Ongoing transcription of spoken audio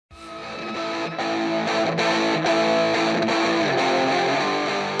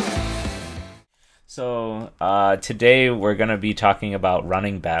Today we're gonna be talking about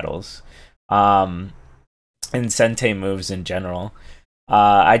running battles, um, and Sente moves in general.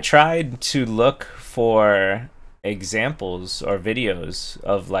 I tried to look for examples or videos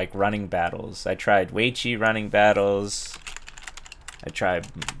of like running battles. I tried Weichi running battles. I tried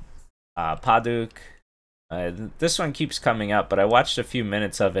Baduk. This one keeps coming up, but I watched a few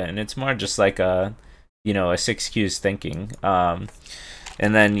minutes of it, and it's more just like a 6Q's thinking.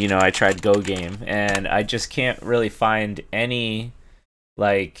 And then I tried Go Game, and I just can't really find any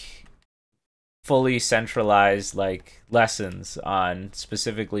like fully centralized like lessons on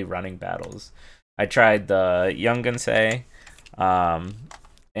specifically running battles. I tried the Youngensei, um,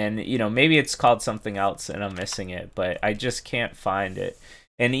 and maybe it's called something else and I'm missing it, but I just can't find it.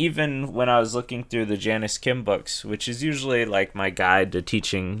 And even when I was looking through the Janice Kim books, which is usually like my guide to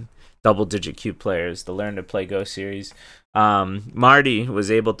teaching double-digit cube players, the Learn to Play Go series, Marty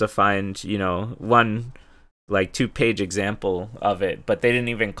was able to find one like 2-page example of it, but they didn't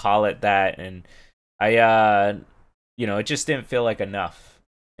even call it that, and it just didn't feel like enough.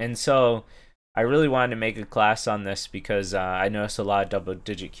 And so I really wanted to make a class on this because I noticed a lot of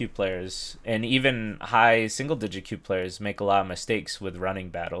double-digit cube players and even high single-digit cube players make a lot of mistakes with running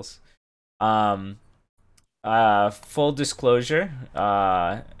battles. Um, Full disclosure,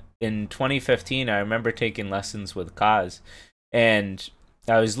 in 2015, I remember taking lessons with Kaz, and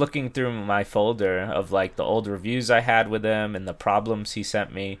I was looking through my folder of like the old reviews I had with him and the problems he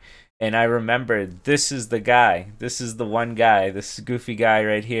sent me, and I remembered this is the guy, this is the one guy, this goofy guy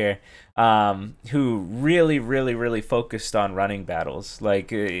right here, who really, really, really focused on running battles.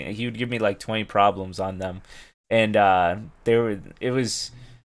 Like he would give me like 20 problems on them, and it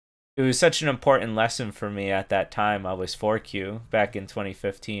was such an important lesson for me at that time. I was 4Q back in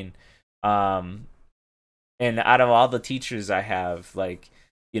 2015. Um, and out of all the teachers I have, like,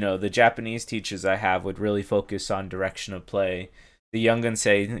 the Japanese teachers I have would really focus on direction of play. The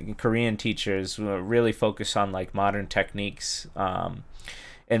Youngensei Korean teachers will really focus on like modern techniques. And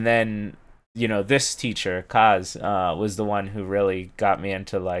then, this teacher, Kaz, was the one who really got me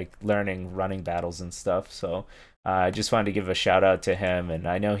into like learning running battles and stuff. So I just wanted to give a shout out to him, and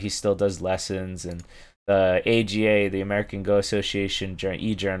I know he still does lessons, and the AGA, the American Go Association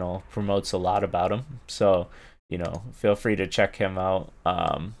e-journal, promotes a lot about him. So, feel free to check him out.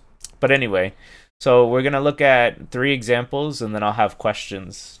 But anyway, so we're going to look at 3 examples, and then I'll have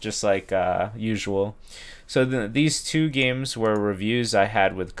questions, just like usual. So these 2 games were reviews I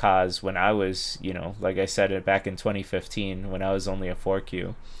had with Kaz when I was, like I said, back in 2015, when I was only a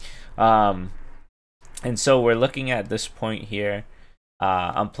 4Q. And so we're looking at this point here.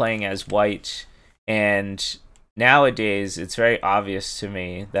 I'm playing as white, and nowadays it's very obvious to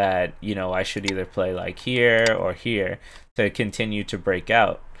me that I should either play like here or here to continue to break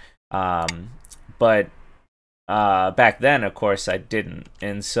out. But back then, of course, I didn't,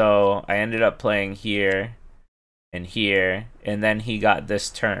 and so I ended up playing here and here, and then he got this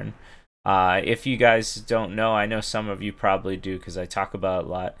turn. If you guys don't know, I know some of you probably do because I talk about it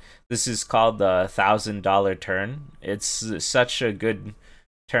a lot. This is called the $1,000 turn. It's such a good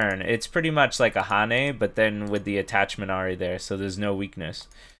turn. It's pretty much like a Hane, but then with the attachment already there, so there's no weakness.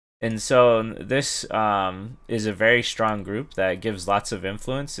 And so this is a very strong group that gives lots of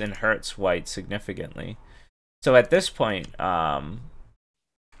influence and hurts white significantly. So at this point,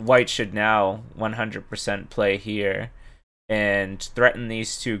 white should now 100% play here and threaten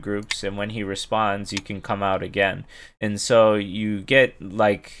these 2 groups, and when he responds, you can come out again. And so you get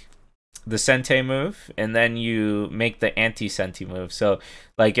like the Sente move, and then you make the anti-Sente move. So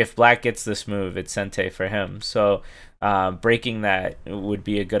like if black gets this move, it's Sente for him. So breaking that would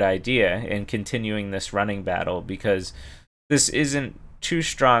be a good idea, and continuing this running battle, because this isn't too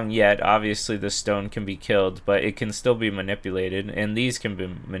strong yet. Obviously the stone can be killed, but it can still be manipulated, and these can be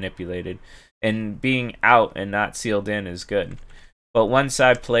manipulated, and being out and not sealed in is good. But once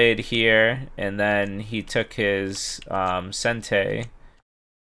I played here, and then he took his Sente,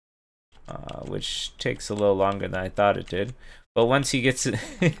 which takes a little longer than I thought it did, but once he gets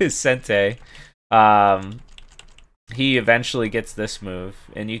his Sente, he eventually gets this move,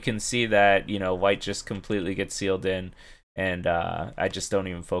 and you can see that white just completely gets sealed in, and I just don't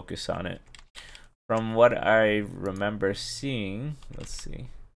even focus on it. From what I remember seeing, let's see.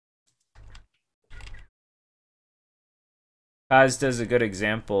 Kaz does a good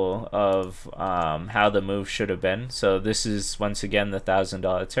example of how the move should have been. So this is once again the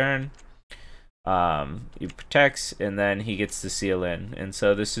 $1,000 turn. He protects, and then he gets to seal in, and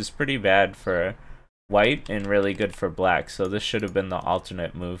so this is pretty bad for white and really good for black. So this should have been the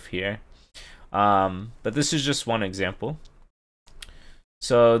alternate move here. But this is just one example.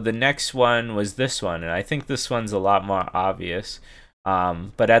 So the next one was this one, and I think this one's a lot more obvious.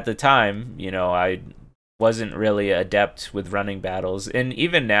 But at the time, I wasn't really adept with running battles, and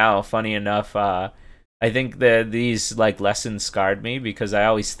even now, funny enough, I think that these like lessons scarred me because I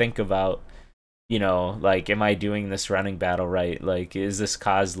always think about, like, am I doing this running battle right? Like, is this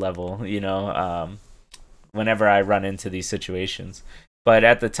cause level? Whenever I run into these situations. But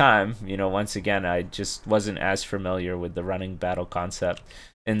at the time, once again, I just wasn't as familiar with the running battle concept.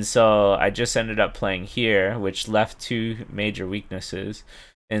 And so I just ended up playing here, which left two major weaknesses.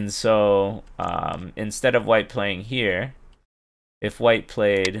 And so instead of white playing here, if white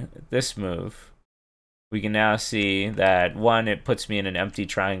played this move, we can now see that, one, it puts me in an empty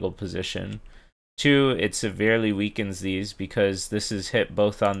triangle position. Two, it severely weakens these because this is hit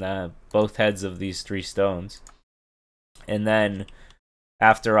both on both heads of these three stones. And then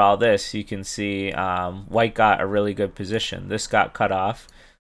after all this, you can see white got a really good position. This got cut off.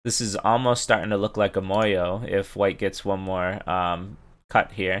 This is almost starting to look like a moyo if white gets one more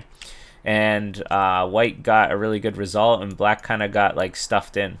cut here. And white got a really good result, and black kind of got like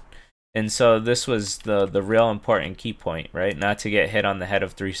stuffed in. And so this was the real important key point, right? Not to get hit on the head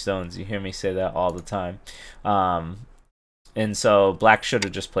of three stones. You hear me say that all the time. And so black should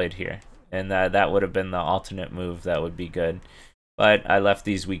have just played here, and that would have been the alternate move that would be good. But I left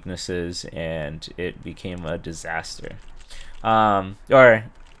these weaknesses, and it became a disaster. Even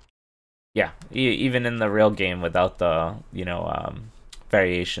in the real game without the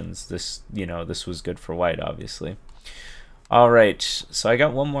variations, this was good for white, obviously. All right, so I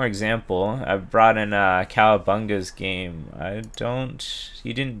got one more example. I brought in Cowabunga's game.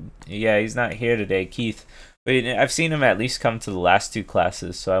 He's not here today, Keith. But I've seen him at least come to the last two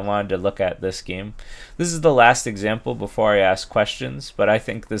classes, so I wanted to look at this game. This is the last example before I ask questions, but I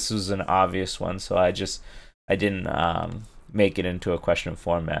think this was an obvious one, so I didn't make it into a question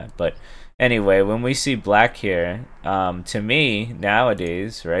format. But anyway, when we see black here, to me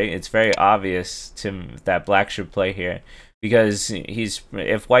nowadays, right, it's very obvious that black should play here. Because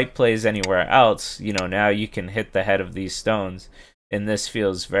if white plays anywhere else, now you can hit the head of these stones, and this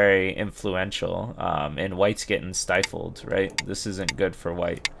feels very influential. And white's getting stifled, right? This isn't good for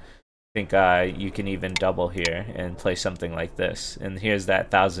white. I think you can even double here and play something like this. And here's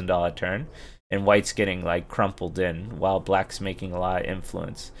that $1,000 turn, and white's getting like crumpled in while black's making a lot of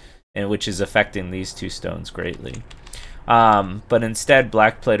influence, and which is affecting these two stones greatly. But instead,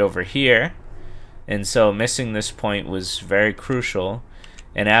 black played over here. And so missing this point was very crucial.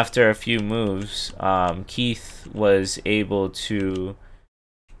 And after a few moves, Keith was able to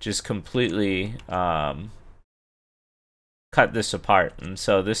just completely cut this apart. And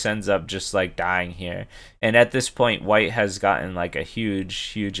so this ends up just like dying here. And at this point, white has gotten like a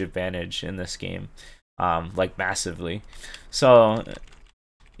huge advantage in this game, like massively. So,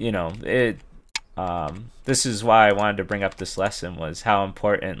 this is why I wanted to bring up this lesson, was how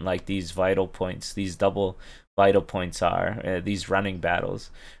important like these vital points, these double vital points are, these running battles.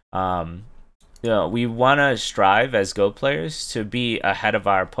 We want to strive as Go players to be ahead of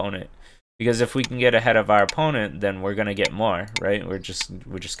our opponent, because if we can get ahead of our opponent, then we're gonna get more, right? We're just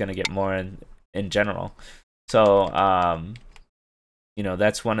gonna get more in general. So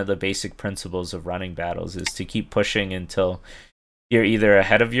that's one of the basic principles of running battles, is to keep pushing until you're either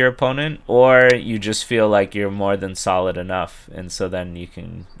ahead of your opponent or you just feel like you're more than solid enough, and so then you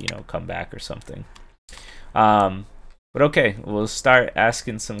can come back or something. But okay, we'll start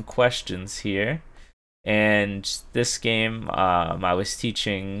asking some questions here. And this game, I was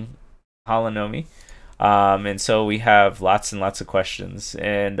teaching Holonomi, and so we have lots and lots of questions.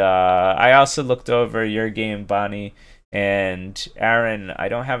 And I also looked over your game, Bonnie. And Aaron, I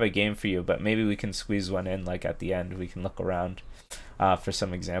don't have a game for you, but maybe we can squeeze one in like at the end. We can look around for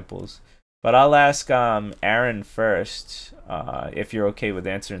some examples. But I'll ask Aaron first, if you're okay with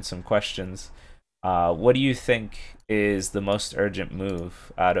answering some questions. What do you think is the most urgent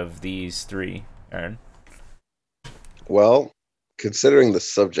move out of these three, Aaron? Well, considering the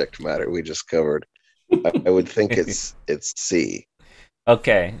subject matter we just covered, I would think it's C.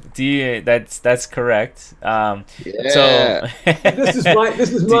 Okay, that's correct. Yeah. So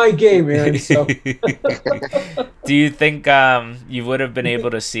this is my game, Aaron. So do you think you would have been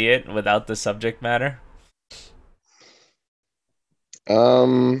able to see it without the subject matter?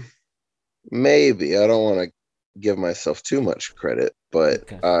 Maybe. I don't want to give myself too much credit,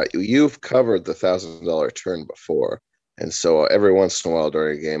 but Okay. you've covered the $1,000 turn before, and so every once in a while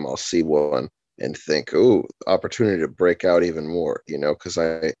during a game, I'll see one and think, "Ooh, opportunity to break out even more," because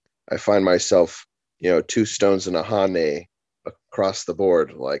I find myself, 2 stones and a hane across the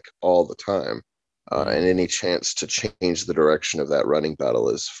board like all the time. And any chance to change the direction of that running battle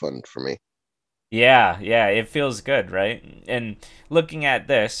is fun for me. Yeah, yeah, it feels good, right? And looking at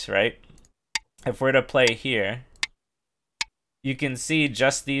this, right? If we're to play here, you can see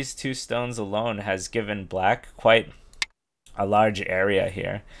just these 2 stones alone has given black quite a large area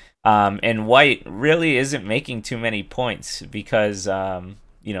here. And white really isn't making too many points because,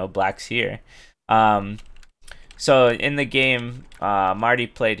 you know, black's here. So in the game, Marty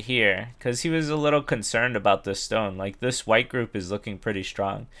played here because he was a little concerned about this stone. Like, this white group is looking pretty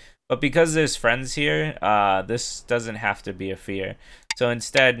strong. But because there's friends here, this doesn't have to be a fear. So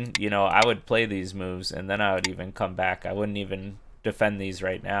instead, you know, I would play these moves and then I would even come back. I wouldn't even defend these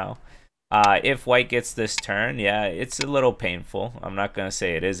right now. If white gets this turn, yeah, it's a little painful. I'm not going to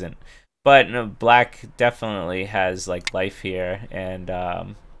say it isn't. But no, black definitely has, like, life here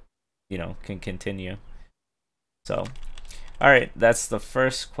and, you know, can continue. So, all right, that's the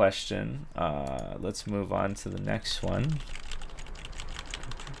first question. Let's move on to the next one.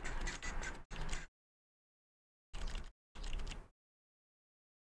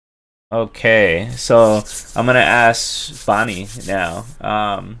 Okay, so I'm gonna ask Bonnie now.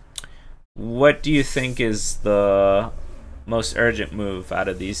 What do you think is the most urgent move out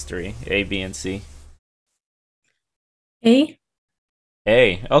of these 3, A, B, and C? A,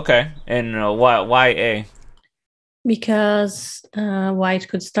 A, okay. And why A? because white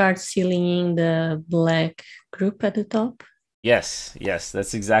could start sealing the black group at the top. Yes, yes,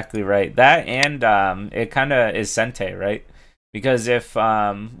 that's exactly right. That and it kind of is Sente, right? Because if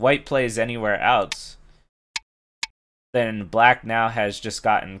white plays anywhere else, then black now has just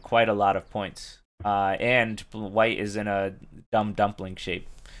gotten quite a lot of points. And white is in a dumb dumpling shape,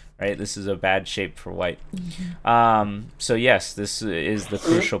 right? This is a bad shape for white. So yes, this is the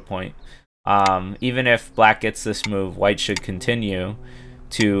crucial point. Even if black gets this move, white should continue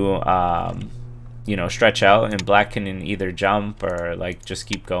to, you know, stretch out, and black can either jump or, like, just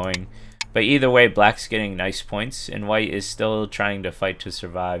keep going. But either way, black's getting nice points, and white is still trying to fight to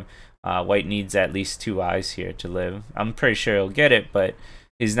survive. White needs at least 2 eyes here to live. I'm pretty sure he'll get it, but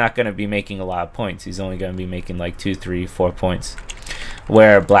he's not going to be making a lot of points. He's only going to be making like 2, 3, 4 points,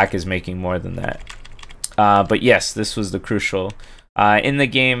 where black is making more than that. But yes, this was the crucial. In the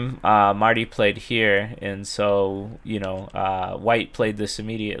game, Marty played here, and so, you know, white played this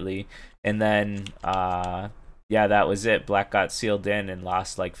immediately, and then yeah, that was it. Black got sealed in and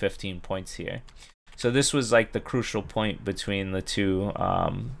lost like 15 points here. So this was like the crucial point between the 2,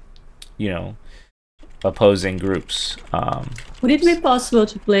 you know, opposing groups. Would it be possible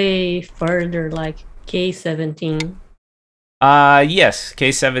to play further, like K17? Yes,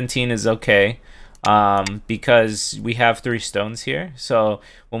 K17 is okay. Because we have 3 stones here. So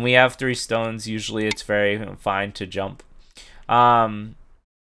when we have 3 stones, usually it's very fine to jump.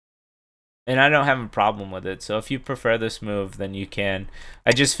 And I don't have a problem with it. So if you prefer this move, then you can.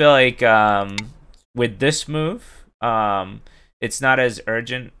 I just feel like with this move, it's not as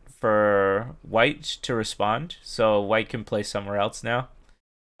urgent for white to respond. So white can play somewhere else now.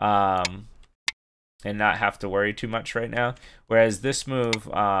 And not have to worry too much right now. Whereas this move,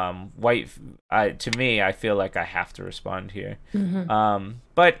 white, to me, I feel like I have to respond here.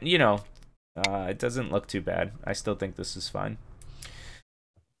 But, you know, it doesn't look too bad. I still think this is fine.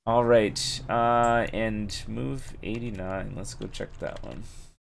 All right, and move 89. Let's go check that one.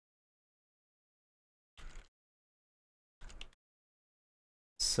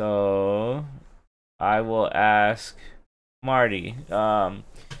 So I will ask Marty,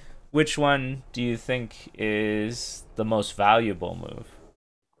 which one do you think is the most valuable move?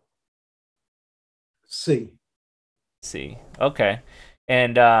 C. C. Okay.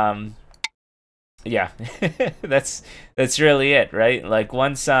 And yeah, that's really it, right? Like,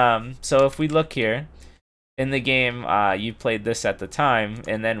 once so if we look here in the game, you played this at the time,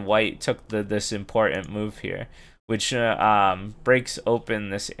 and then white took this important move here, which breaks open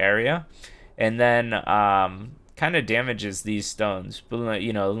this area, and then kind of damages these stones. But,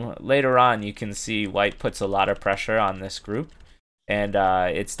 you know, later on you can see white puts a lot of pressure on this group, and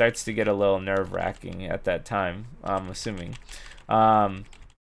it starts to get a little nerve-wracking at that time, I'm assuming.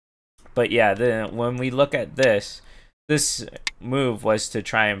 But yeah, when we look at this move was to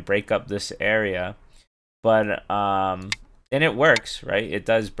try and break up this area, but and it works, right? It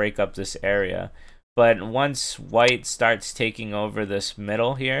does break up this area, but once white starts taking over this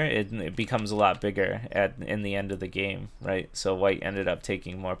middle here, it becomes a lot bigger in the end of the game, right? So white ended up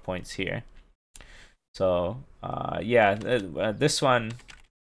taking more points here. So yeah, this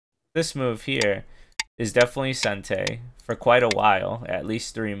move here is definitely Sente for quite a while, at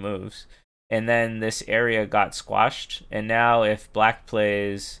least 3 moves. And then this area got squashed, and now if black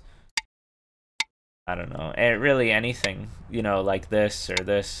plays I don't know. And really anything, you know, like this or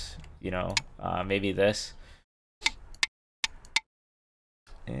this, you know, maybe this.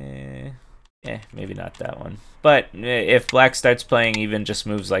 Maybe not that one. But if black starts playing even just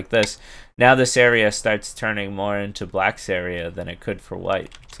moves like this, now this area starts turning more into black's area than it could for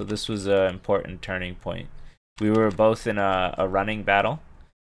white. So this was an important turning point. We were both in a running battle,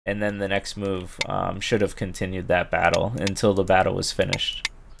 and then the next move should have continued that battle until the battle was finished,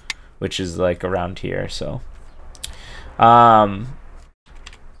 which is like around here. So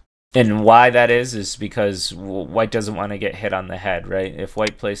and why that is because white doesn't want to get hit on the head, right? If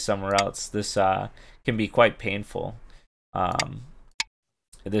white plays somewhere else, this can be quite painful.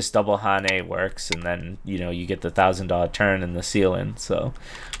 This double Hane works, and then, you know, you get the $1,000 turn and the seal-in. So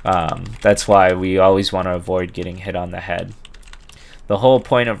that's why we always want to avoid getting hit on the head. The whole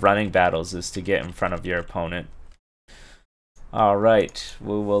point of running battles is to get in front of your opponent. All right,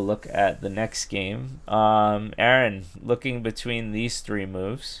 we will look at the next game. Aaron, looking between these three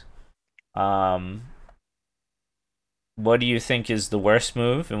moves, what do you think is the worst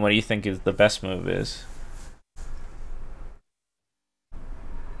move, and what do you think is the best move is?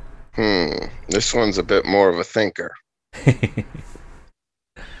 This one's a bit more of a thinker.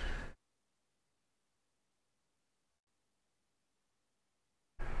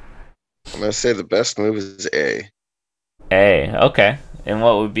 I'm gonna say the best move is A. A, okay. And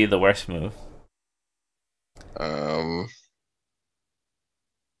what would be the worst move? I'm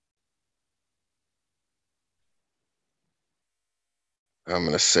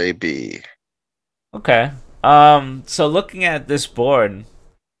gonna say B. Okay. So looking at this board,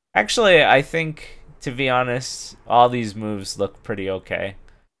 actually, I think, to be honest, all these moves look pretty okay.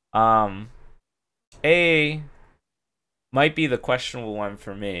 A might be the questionable one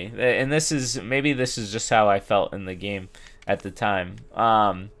for me, and this is just how I felt in the game at the time.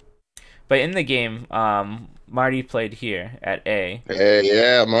 But in the game, Marty played here at A. Hey,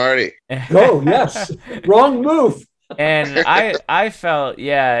 yeah, Marty. Oh, yes. Wrong move. And I felt,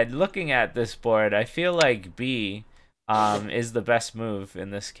 yeah, looking at this board, I feel like B is the best move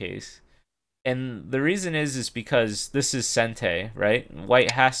in this case. And the reason is because this is Sente, right?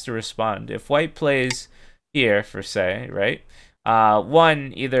 White has to respond. If white plays here, for say, right?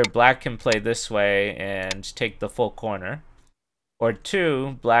 One, either black can play this way and take the full corner, or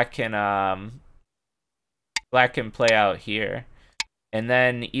two, black can play out here, and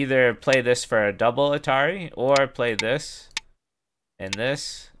then either play this for a double Atari, or play this, and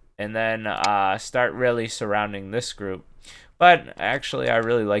then start really surrounding this group. But actually, I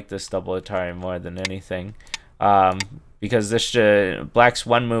really like this double Atari more than anything, because this black's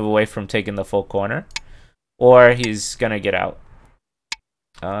one move away from taking the full corner, or he's gonna get out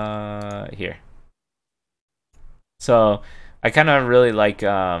here. So I kind of really like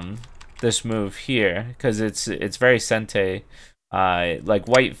this move here because it's very Sente. Like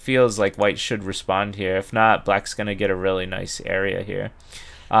white feels like white should respond here. If not, black's gonna get a really nice area here,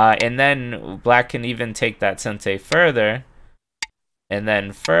 and then black can even take that Sente further, and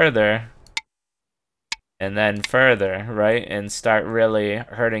then further, and then further, right, and start really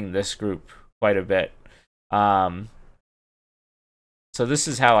hurting this group quite a bit. So this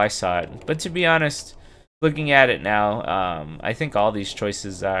is how I saw it. But to be honest, looking at it now, I think all these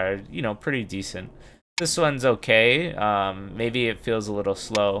choices are, you know, pretty decent. This one's okay. Maybe it feels a little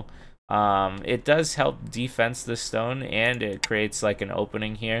slow. It does help defense the stone, and it creates like an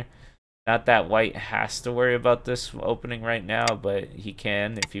opening here. Not that white has to worry about this opening right now, but he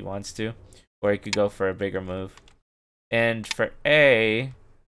can if he wants to. Or he could go for a bigger move. And for A,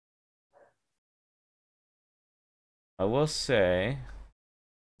 I will say,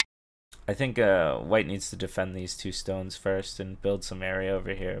 I think white needs to defend these two stones first and build some area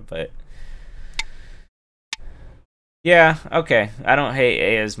over here, but yeah, okay. I don't hate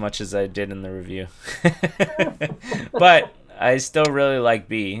A as much as I did in the review. But I still really like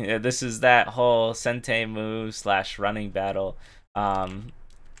B. This is that whole Sente move / running battle,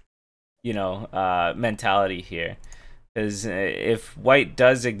 you know, mentality here. Because if white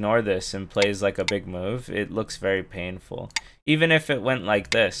does ignore this and plays like a big move, it looks very painful. Even if it went like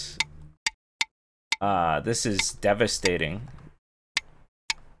this. This is devastating.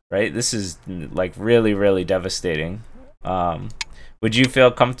 Right? This is like really, really devastating. Would you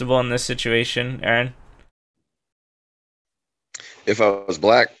feel comfortable in this situation, Aaron? If I was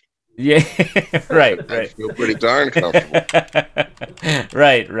black, yeah, right. I feel pretty darn comfortable.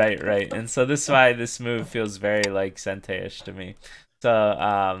 right. And so this is why this move feels very like Sente-ish to me. So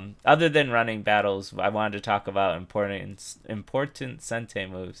other than running battles, I wanted to talk about important Sente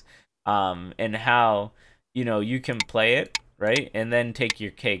moves, and how, you know, you can play it, right? And then take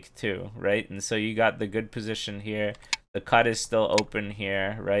your cake too, right? And so you got the good position here. The cut is still open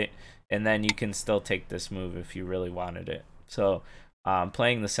here, right? And then you can still take this move if you really wanted it. So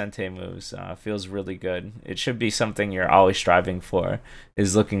playing the Sente moves feels really good. It should be something you're always striving for,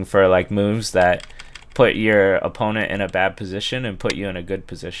 is looking for like moves that put your opponent in a bad position and put you in a good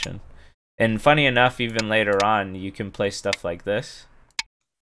position. And funny enough, even later on, you can play stuff like this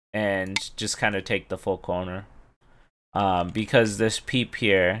and just kind of take the full corner. Because this peep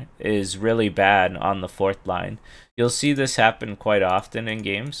here is really bad on the fourth line. You'll see this happen quite often in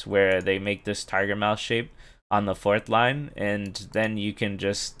games where they make this tiger mouth shape on the fourth line, and then you can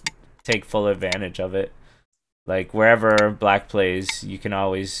just take full advantage of it. Like wherever black plays, you can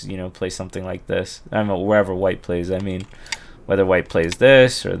always, you know, play something like this. I mean, wherever white plays, I mean, whether white plays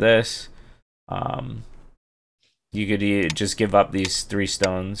this or this, you could just give up these 3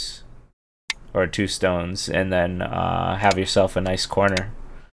 stones or 2 stones and then have yourself a nice corner.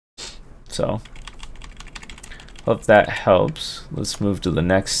 So hope that helps. Let's move to the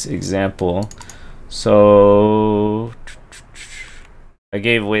next example. So I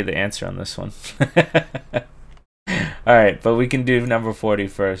gave away the answer on this one. All right, but we can do number 40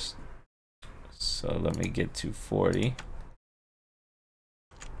 first. So let me get to 40.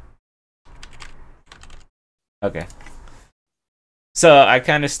 Okay. So I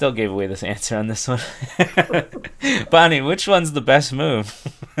kind of still gave away this answer on this one. Bonnie, which one's the best move?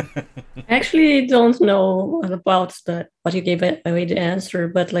 I actually don't know about what you gave away the answer,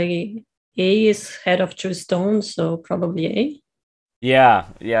 but like A is head of 2 stones, so probably A.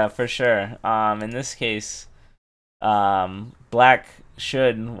 Yeah, for sure. In this case, black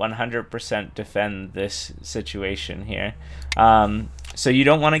should 100% defend this situation here. So you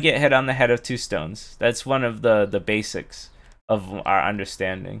don't want to get hit on the head of 2 stones. That's one of the basics of our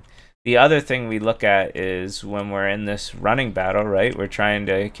understanding. The other thing we look at is when we're in this running battle, right? We're trying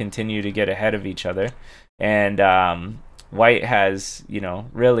to continue to get ahead of each other. And white has, you know,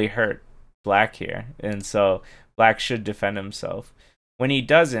 really hurt black here. And so black should defend himself. When he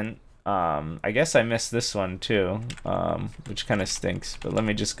doesn't, I guess I missed this one too, which kind of stinks. But let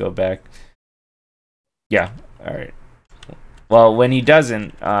me just go back. Yeah, all right. Well, when he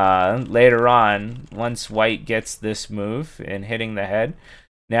doesn't, later on, once white gets this move and hitting the head,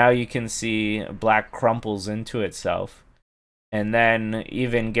 now you can see black crumples into itself. And then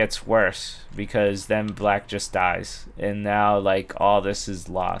even gets worse because then black just dies. And now, like, all this is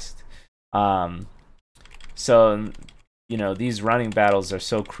lost. So, you know, these running battles are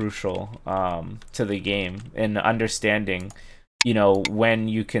so crucial to the game and understanding, you know, when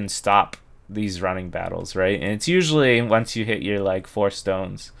you can stop these running battles, right? And it's usually once you hit your like 4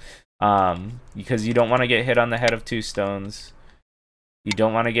 stones, because you don't want to get hit on the head of 2 stones. You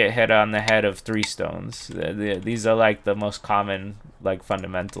don't want to get hit on the head of 3 stones. These are like the most common like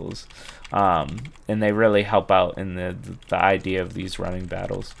fundamentals, and they really help out in the idea of these running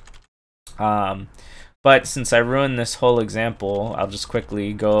battles. But since I ruined this whole example, I'll just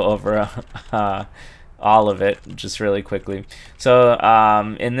quickly go over all of it just really quickly. So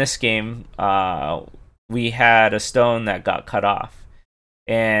in this game, we had a stone that got cut off,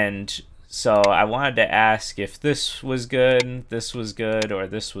 and so I wanted to ask if this was good, or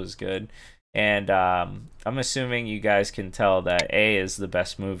this was good. And I'm assuming you guys can tell that A is the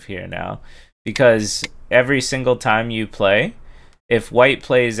best move here now, because every single time you play, if white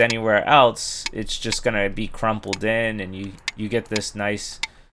plays anywhere else, it's just gonna be crumpled in, and you get this nice,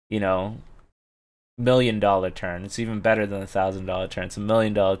 you know, $1 million turn. It's even better than $1,000 turn. It's $1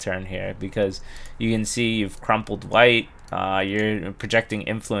 million turn here because you can see you've crumpled white. You're projecting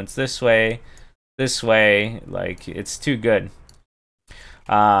influence this way. Like, it's too good.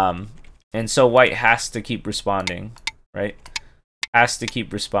 And so white has to keep responding, right? Has to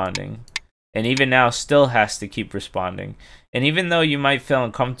keep responding. And even now still has to keep responding. And even though you might feel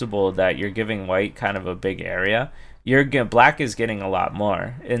uncomfortable that you're giving white kind of a big area, black is getting a lot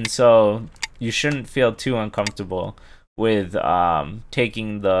more. And so you shouldn't feel too uncomfortable with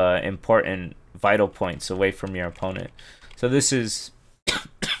taking the important vital points away from your opponent. So this is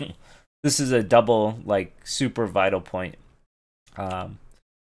this is a double, like, super vital point, and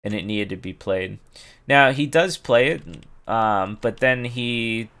it needed to be played. Now he does play it, but then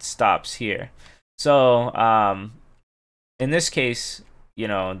he stops here. So in this case, you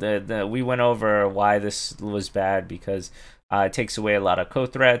know, we went over why this was bad, because it takes away a lot of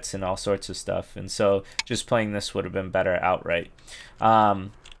co-threats and all sorts of stuff, and so just playing this would have been better outright.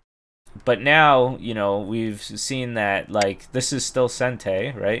 But now, you know, we've seen that, like, this is still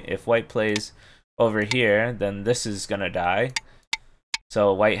Sente, right? If white plays over here, then this is gonna die.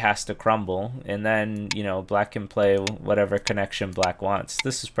 So white has to crumble, and then, you know, black can play whatever connection black wants.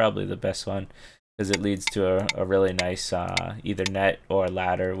 This is probably the best one because it leads to a really nice either net or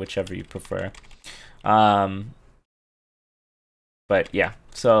ladder, whichever you prefer. But yeah,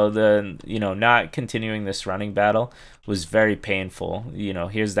 so the, you know, not continuing this running battle was very painful. You know,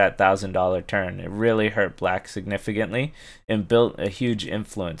 here's that $1,000 turn. It really hurt black significantly and built a huge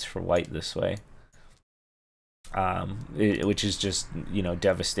influence for white this way. Which is just, you know,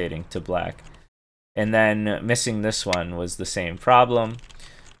 devastating to black. And then missing this one was the same problem.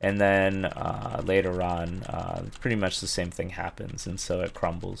 And then later on, pretty much the same thing happens, and so it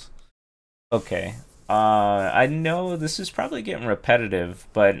crumbles. Okay. I know this is probably getting repetitive,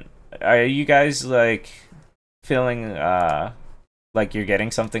 but are you guys like feeling like you're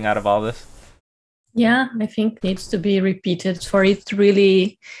getting something out of all this? Yeah, I think it needs to be repeated for it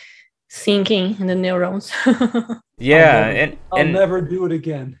really sinking in the neurons. Yeah, I'll never do it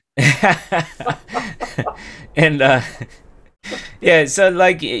again. And yeah, so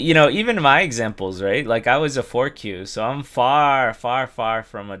like, you know, even my examples, right? Like I was a 4Q, so I'm far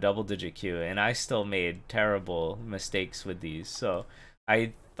from a double-digit Q, and I still made terrible mistakes with these. So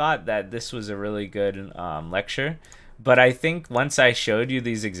I thought that this was a really good lecture, but I think once I showed you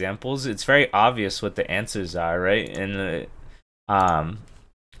these examples, it's very obvious what the answers are, right?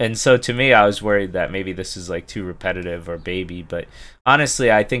 And so to me, I was worried that maybe this is like too repetitive or baby, but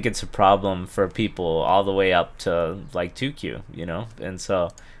honestly, I think it's a problem for people all the way up to like 2Q, you know? And so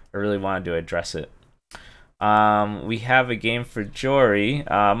I really wanted to address it. We have a game for Jory.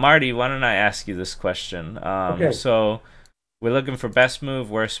 Marty, why don't I ask you this question? Okay. So we're looking for best move,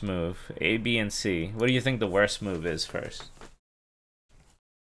 worst move, A, B, and C. What do you think the worst move is first?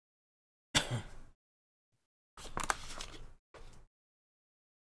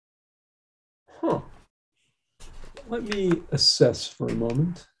 Huh. Let me assess for a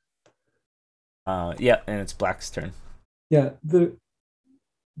moment. Yeah, and it's black's turn. Yeah, the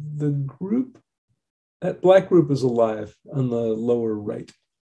group, that black group is alive on the lower right,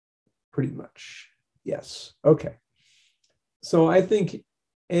 pretty much. Yes. Okay. So I think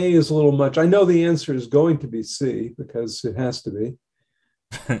A is a little much. I know the answer is going to be C because it has to be.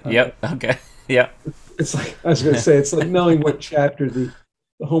 Yep. Okay. Yep. It's like, I was going to say, it's like knowing what chapter the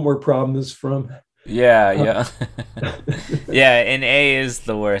homework problem is from. Yeah. Yeah, and A is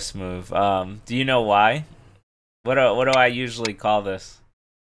the worst move. Do you know why? What do I usually call this?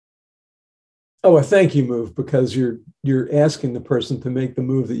 Oh, a thank you move, because you're asking the person to make the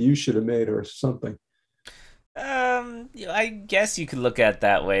move that you should have made or something. I guess you could look at it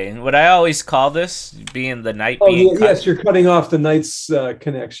that way. What I always call this, being the knight Oh, being cut. yes, you're cutting off the knight's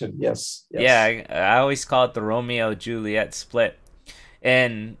connection. Yes. Yeah, I always call it the Romeo-Juliet split.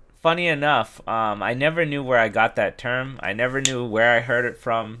 And funny enough, I never knew where I got that term. I never knew where I heard it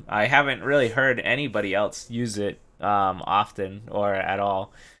from. I haven't really heard anybody else use it often or at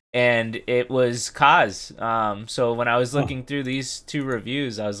all. And it was Kaz. So when I was looking through these two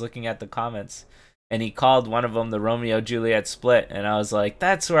reviews, I was looking at the comments, and he called one of them the Romeo-Juliet split. And I was like,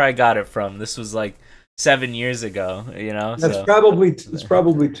 that's where I got it from. This was like 7 years ago, you know? That's so. probably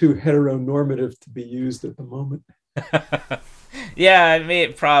too heteronormative to be used at the moment. Yeah, I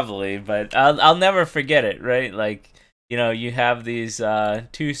mean, probably, but I'll never forget it, right? Like, you know, you have these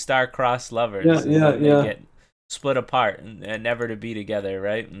two star-crossed lovers, they get split apart and never to be together,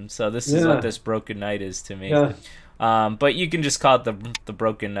 right? And so this is what this broken knight is to me. Yeah. But you can just call it the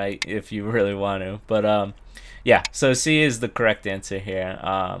broken knight if you really want to. But yeah, so C is the correct answer here.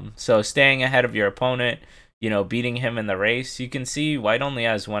 So staying ahead of your opponent, you know, beating him in the race. You can see white only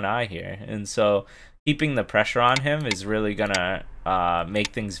has one eye here, and so keeping the pressure on him is really gonna make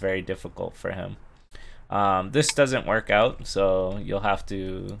things very difficult for him. This doesn't work out, so you'll have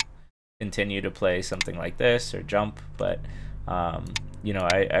to continue to play something like this or jump. But you know,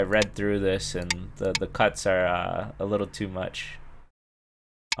 I read through this, and the cuts are a little too much.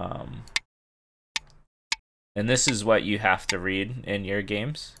 And this is what you have to read in your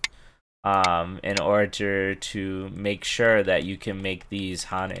games in order to make sure that you can make these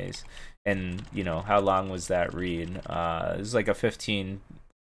hanes. And, you know, how long was that read? It was like a 15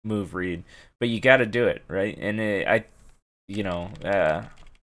 move read, but you got to do it, right? And I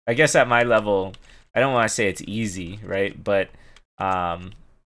guess at my level, I don't want to say it's easy, right? But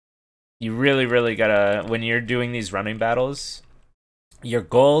you really gotta, when you're doing these running battles, your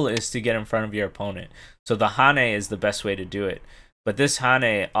goal is to get in front of your opponent. So the hane is the best way to do it. But this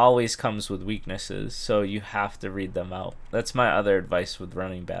hane always comes with weaknesses, so you have to read them out. That's my other advice with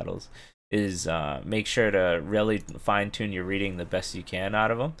running battles, is make sure to really fine-tune your reading the best you can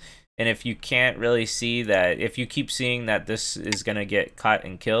out of them. And if you can't really see that, if you keep seeing that this is going to get caught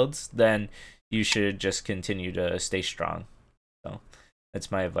and killed, then you should just continue to stay strong. So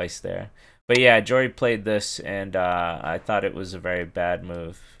that's my advice there. But yeah, Jory played this, and I thought it was a very bad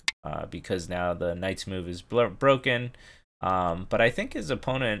move because now the knight's move is broken. But I think his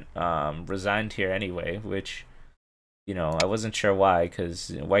opponent resigned here anyway, which, you know, I wasn't sure why, because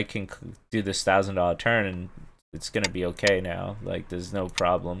white can do this $1,000 turn and it's going to be okay now. Like, there's no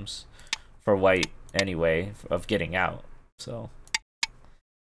problems for white anyway of getting out. So,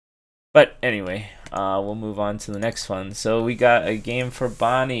 but anyway, we'll move on to the next one. So we got a game for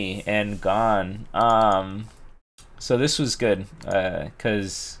Bonnie and Gone. So this was good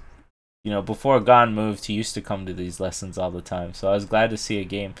because, you know, before Gone moved, he used to come to these lessons all the time. So I was glad to see a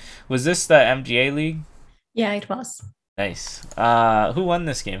game. Was this the MGA League? Yeah, it was. Nice. Who won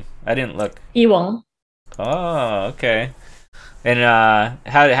this game? I didn't look. He won. Oh, okay. And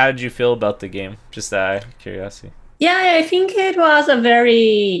how did you feel about the game? Just out of curiosity. Yeah, I think it was a very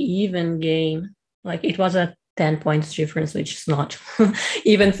even game. Like, it was a 10 points difference, which is not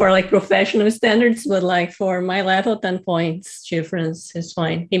even for like professional standards, but like for my level, 10 points difference is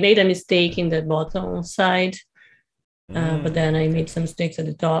fine. He made a mistake in the bottom side, but then I made some mistakes at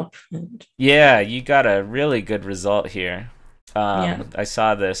the top. Yeah, you got a really good result here. Yeah. I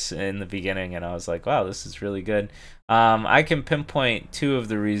saw this in the beginning and I was like, wow, this is really good. I can pinpoint 2 of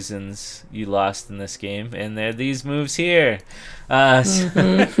the reasons you lost in this game, and they're these moves here. But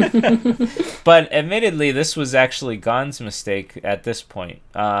admittedly, this was actually Gone's mistake at this point.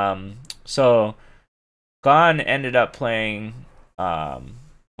 So Gone ended up playing. Well,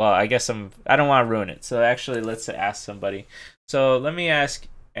 I guess I don't want to ruin it. So actually, let's ask somebody. So let me ask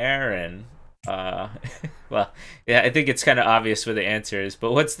Aaron. Well, yeah, I think it's kind of obvious what the answer is,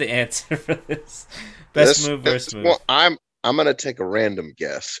 but what's the answer for this? Best move versus move. Well, I'm gonna take a random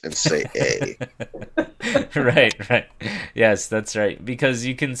guess and say A. Right. Yes, that's right. Because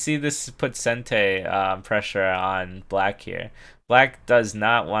you can see this put Sente pressure on black here. Black does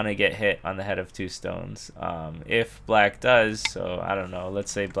not want to get hit on the head of 2 stones. If black does, so I don't know,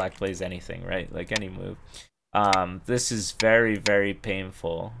 let's say black plays anything, right? Like any move. This is very, very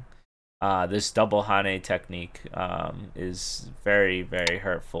painful. This double Hane technique is very, very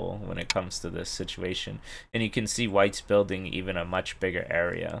hurtful when it comes to this situation. And you can see white's building even a much bigger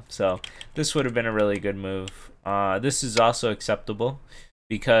area. So this would have been a really good move. This is also acceptable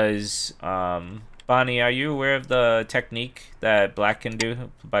because, Bonnie, are you aware of the technique that black can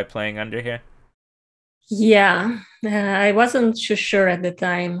do by playing under here? Yeah, I wasn't too sure at the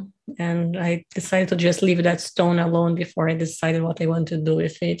time. And I decided to just leave that stone alone before I decided what I want to do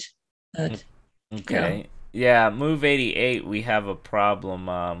with it. But, okay. Yeah, move 88, we have a problem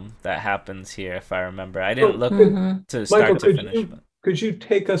that happens here, if I remember. I didn't look to start Michael, to finish. Could you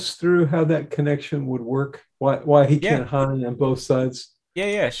take us through how that connection would work? Why he can't Hane on both sides?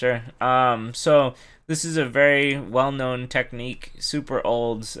 Yeah, sure. So this is a very well-known technique, super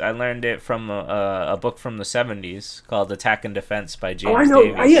old. I learned it from a book from the 70s called Attack and Defense by James I know.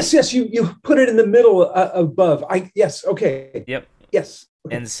 Davies. Yes, you put it in the middle above. Yes, okay. Yep. Yes.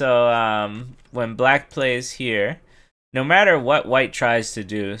 Okay. And so when black plays here, no matter what white tries to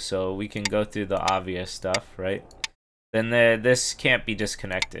do, so we can go through the obvious stuff, right? Then this can't be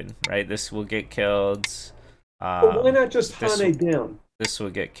disconnected, right? This will get killed. But why not just Hane down? This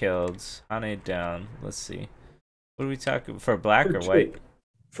will get killed. Hane down. Let's see. What are we talking for? Black or white?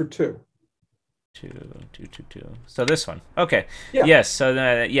 For 2. 2. So this one. Okay. Yeah. Yes. So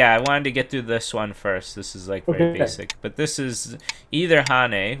I wanted to get through this one first. This is like very basic. But this is either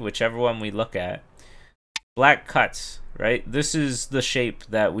Hane, whichever one we look at. Black cuts, right? This is the shape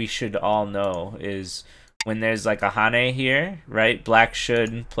that we should all know is when there's like a Hane here, right? Black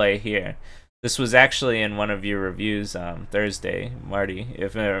should play here. This was actually in one of your reviews Thursday, Marty,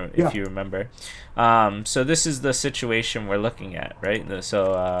 if you remember. So this is the situation we're looking at, right?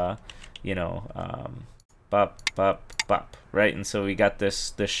 So bop, bop, bop, right? And so we got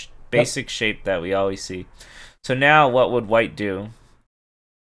this basic shape that we always see. So now what would white do?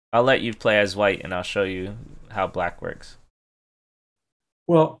 I'll let you play as white, and I'll show you how black works.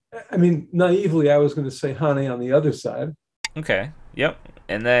 Well, I mean, naively, I was going to say Hane on the other side. Okay. Yep.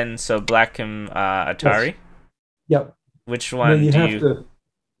 And then so black can Atari. Yes. Yep. Which one do you? To...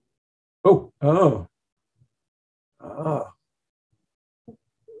 Oh.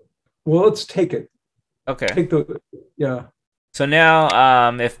 Well, let's take it. Okay. Take the So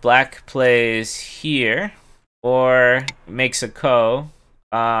now, if black plays here, or makes a ko,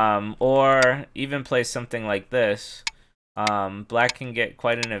 or even plays something like this, Black can get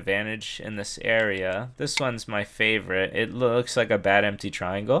quite an advantage in this area. This one's my favorite. It looks like a bad empty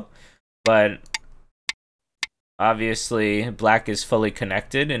triangle, but obviously black is fully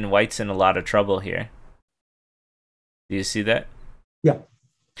connected and white's in a lot of trouble here. Do you see that? Yeah.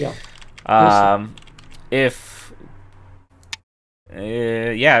 If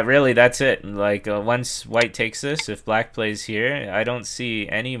yeah, really, that's it. Like once white takes this, if black plays here, I don't see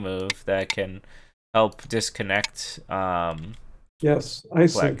any move that can help disconnect yes, I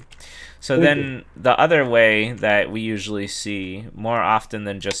see. black. So Thank then you. the other way that we usually see more often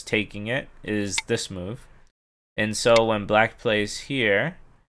than just taking it is this move. And so when black plays here,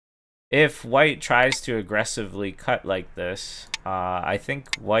 if white tries to aggressively cut like this, I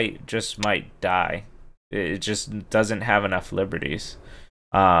think white just might die. It just doesn't have enough liberties.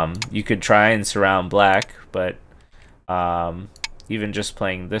 You could try and surround black, but even just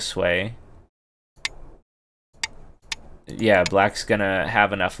playing this way, yeah, black's gonna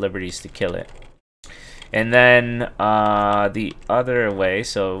have enough liberties to kill it. And then the other way,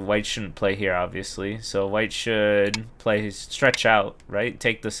 so white shouldn't play here, obviously. So white should play stretch out, right?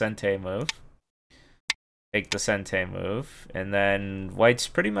 Take the Sente move. Take the Sente move. And then white's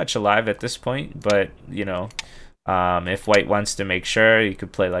pretty much alive at this point, but, you know, if white wants to make sure, you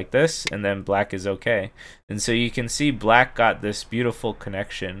could play like this, and then black is okay. And so you can see black got this beautiful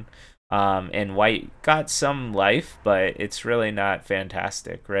connection, and white got some life, but it's really not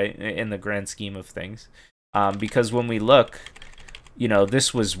fantastic, right, in the grand scheme of things. Because when we look, you know,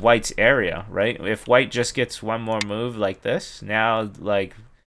 this was white's area, right? If white just gets one more move like this, now, like,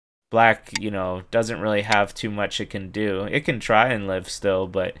 black, you know, doesn't really have too much it can do. It can try and live still,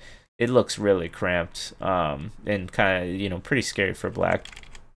 but it looks really cramped, and kind of, you know, pretty scary for black.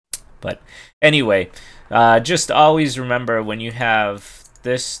 But anyway, just always remember when you have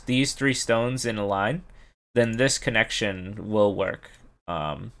these three stones in a line, then this connection will work.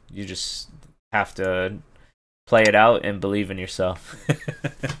 You just have to play it out and believe in yourself.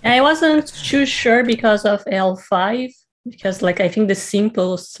 I wasn't too sure because of L5, because like I think the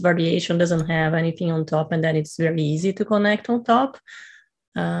simplest variation doesn't have anything on top, and then it's very easy to connect on top.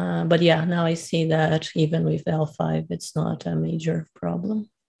 But yeah, now I see that even with L5, it's not a major problem.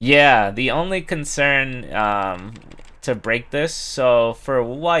 Yeah, the only concern to break this, so for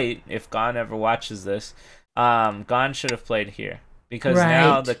white, if Gon ever watches this, Gon should have played here, because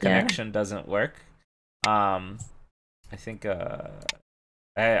now Right, the yeah. connection doesn't work. I think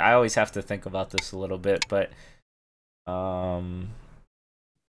I always have to think about this a little bit, but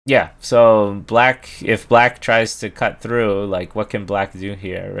yeah, so black, if black tries to cut through, like, what can black do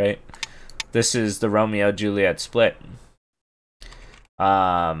here, right? This is the Romeo Juliet split.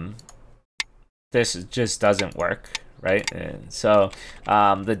 This just doesn't work, right? And so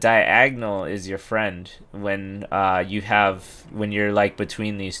the diagonal is your friend when when you're like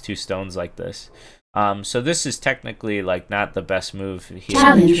between these two stones like this. So this is technically like not the best move here.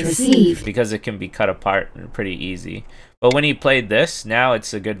 Challenge received. Because it can be cut apart pretty easy. But when he played this, now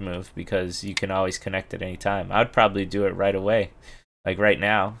it's a good move because you can always connect at any time. I would probably do it right away, like right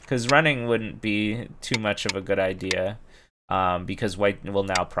now, because running wouldn't be too much of a good idea, because white will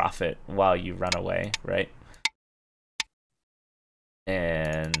now profit while you run away, right?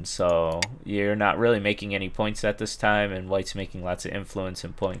 And so you're not really making any points at this time, and white's making lots of influence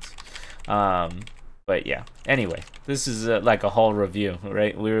and points. But yeah, anyway, this is like a whole review,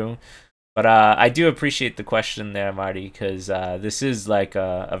 right? But I do appreciate the question there, Marty, because this is like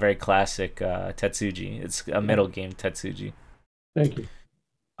a very classic Tetsuji. It's a middle game Tetsuji. Thank you.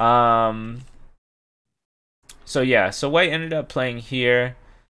 So yeah, so white ended up playing here.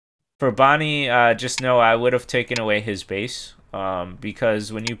 For Bonnie, just know I would have taken away his base,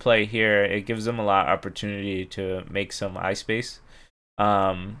 because when you play here, it gives them a lot of opportunity to make some eye space.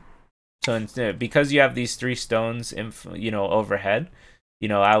 So instead, because you have these three stones, overhead,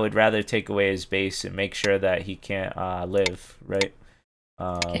 I would rather take away his base and make sure that he can't live, right?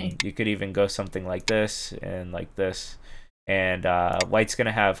 Okay. You could even go something like this and like this, and white's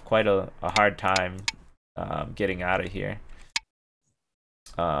gonna have quite a hard time getting out of here.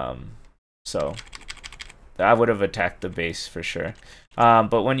 So I would have attacked the base for sure.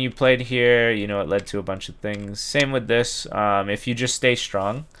 But when you played here, it led to a bunch of things. Same with this. If you just stay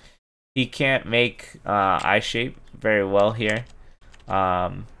strong, he can't make eye shape very well here.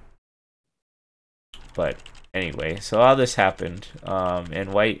 But anyway, so all this happened,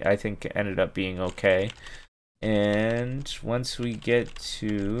 and white, I think, ended up being okay. And once we get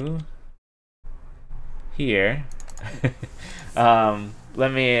to here,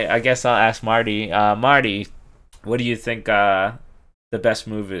 I guess I'll ask Marty. Marty, what do you think the best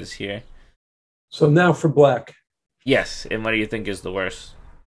move is here? So now for black. Yes, and what do you think is the worst?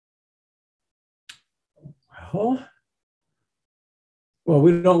 Well,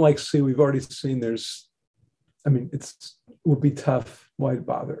 we don't like C. We've already seen there's, I mean, it would be tough. Why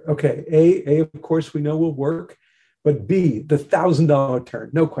bother? Okay, A, of course, we know will work, but B, the $1,000 turn,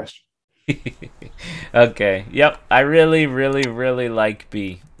 no question. Okay, yep. I really, really, really like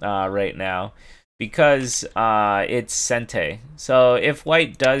B right now because it's Sente. So if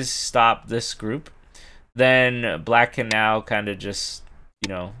white does stop this group, then black can now kind of just,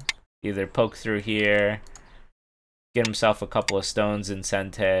 either poke through here, get himself a couple of stones in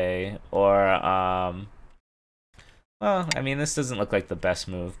Sente, or well, I mean, this doesn't look like the best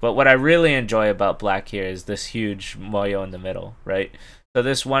move, but what I really enjoy about black here is this huge moyo in the middle, right? So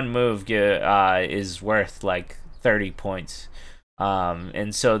this one move is worth like 30 points.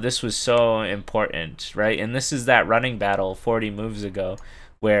 And so this was so important, right? And this is that running battle 40 moves ago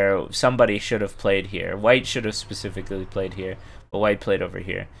where somebody should have played here. White should have specifically played here, but white played over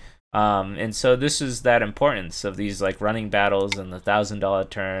here. And so this is that importance of these like running battles and the $1,000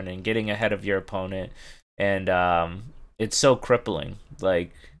 turn and getting ahead of your opponent. And it's so crippling,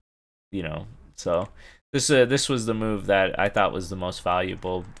 like, so this was the move that I thought was the most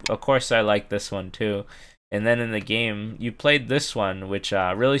valuable. Of course, I like this one too. And then in the game, you played this one, which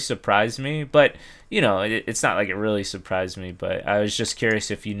really surprised me. But, it's not like it really surprised me. But I was just curious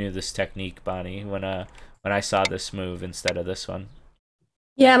if you knew this technique, Bonnie, when I saw this move instead of this one.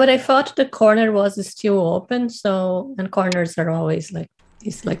 Yeah, but I thought the corner was still open. So, and corners are always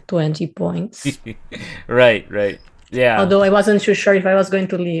it's like 20 points. Right. Yeah. Although I wasn't too sure if I was going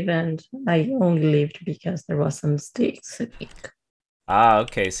to leave, and I only lived because there was some mistakes, I think. Ah,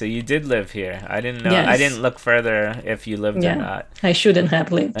 okay. So you did live here. I didn't know. Yes. I didn't look further if you lived or not. I shouldn't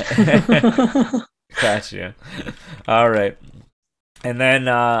have lived. Gotcha. All right. And then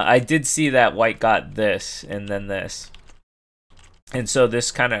I did see that white got this and then this. And so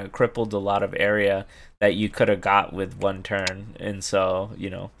this kind of crippled a lot of area that you could have got with one turn. And so,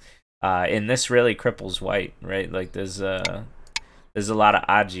 and this really cripples white, right? Like there's a lot of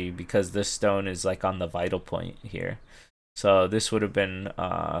aji because this stone is like on the vital point here. So this would have been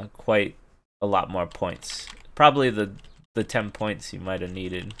quite a lot more points. Probably the 10 points you might have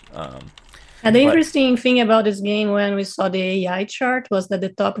needed. And the interesting thing about this game when we saw the AI chart was that the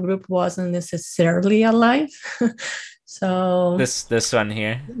top group wasn't necessarily alive. So this one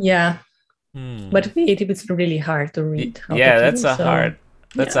here. Yeah. But it's really hard to read. That's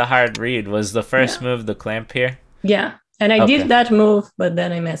a hard read. Was the first move the clamp here? Yeah. And I did that move, but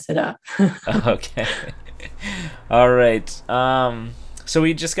then I messed it up. Okay. All right. So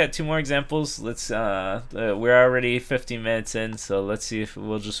we just got 2 more examples. Let's we're already 50 minutes in, so let's see if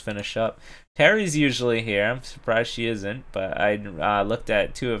we'll just finish up. Terry's usually here. I'm surprised she isn't, but I looked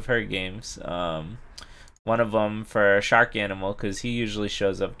at 2 of her games. One of them for Shark Animal because he usually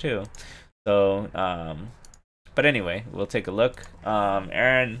shows up too. So but anyway, we'll take a look.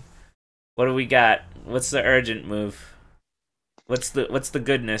 Aaron, what do we got? What's the urgent move? What's the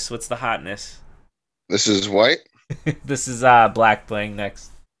goodness? What's the hotness? This is white. This is black playing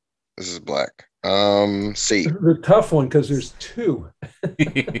next. This is black. C. The tough one because there's 2.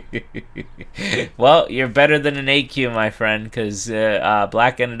 Well, you're better than an AQ, my friend, because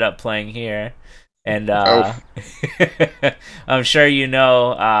black ended up playing here, and I'm sure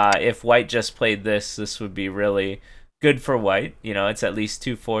if white just played this would be really good for white. It's at least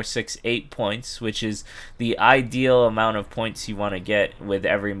 2, 4, 6, 8 points, which is the ideal amount of points you want to get with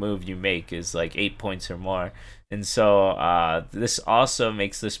every move you make is like 8 points or more. And so this also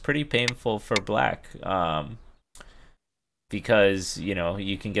makes this pretty painful for black because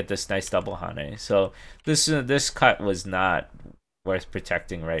you can get this nice double hane. So this cut was not worth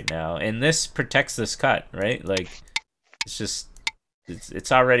protecting right now, and this protects this cut, right? Like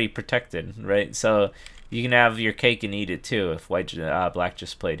it's already protected, right? So you can have your cake and eat it too if black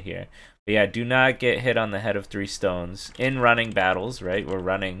just played here. But yeah, do not get hit on the head of 3 stones in running battles, right? We're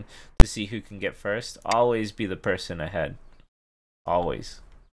running to see who can get first. Always be the person ahead. Always.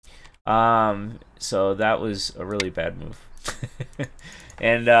 So that was a really bad move.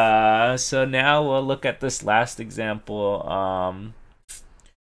 And so now we'll look at this last example.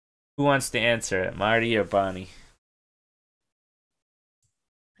 Who wants to answer it, Marty or Bonnie?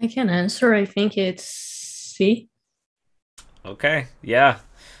 I can answer. I think it's C. Okay, yeah.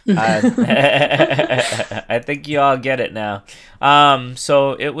 I think you all get it now.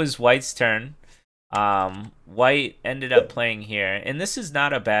 So it was white's turn. White ended up playing here, and this is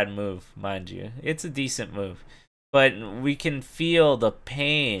not a bad move, mind you. It's a decent move, but we can feel the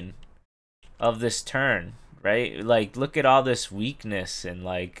pain of this turn, right? Like, look at all this weakness and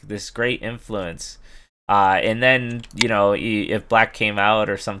like this great influence. And then, you know, if black came out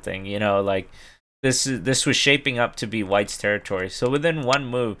or something, you know, like this was shaping up to be white's territory. So within one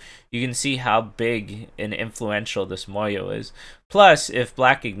move, you can see how big and influential this Moyo is. Plus, if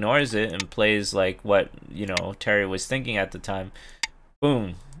black ignores it and plays like what, you know, Terry was thinking at the time,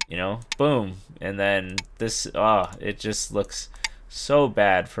 boom, you know, boom. And then this, it just looks so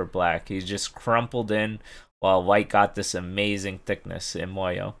bad for black. He's just crumpled in while white got this amazing thickness in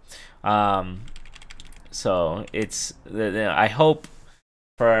Moyo. So it's, I hope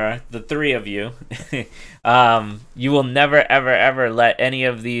for the three of you, you will never, ever, ever let any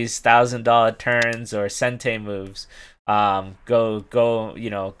of these $1,000 turns or Sente moves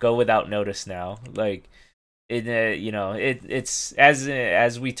go without notice now. Like, you know, it's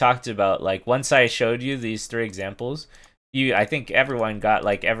as we talked about, like, once I showed you these three examples, I think everyone got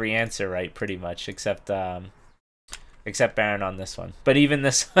like every answer right pretty much, except Baron on this one. But even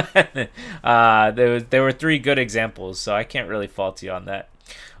this one, there were three good examples, so I can't really fault you on that.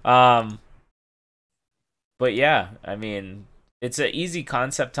 But yeah, I mean, it's an easy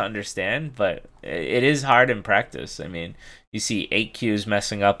concept to understand, but it is hard in practice. I mean, you see 8 Qs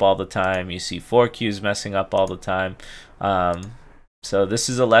messing up all the time. You see 4 Qs messing up all the time. So this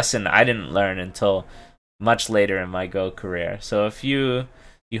is a lesson I didn't learn until much later in my Go career. So if you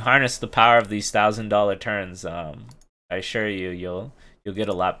harness the power of these $1,000 turns, I assure you, you'll get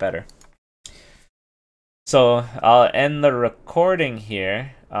a lot better. So I'll end the recording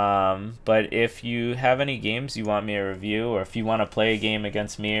here. But if you have any games you want me to review, or if you want to play a game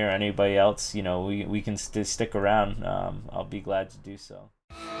against me or anybody else, you know, we can stick around. I'll be glad to do so.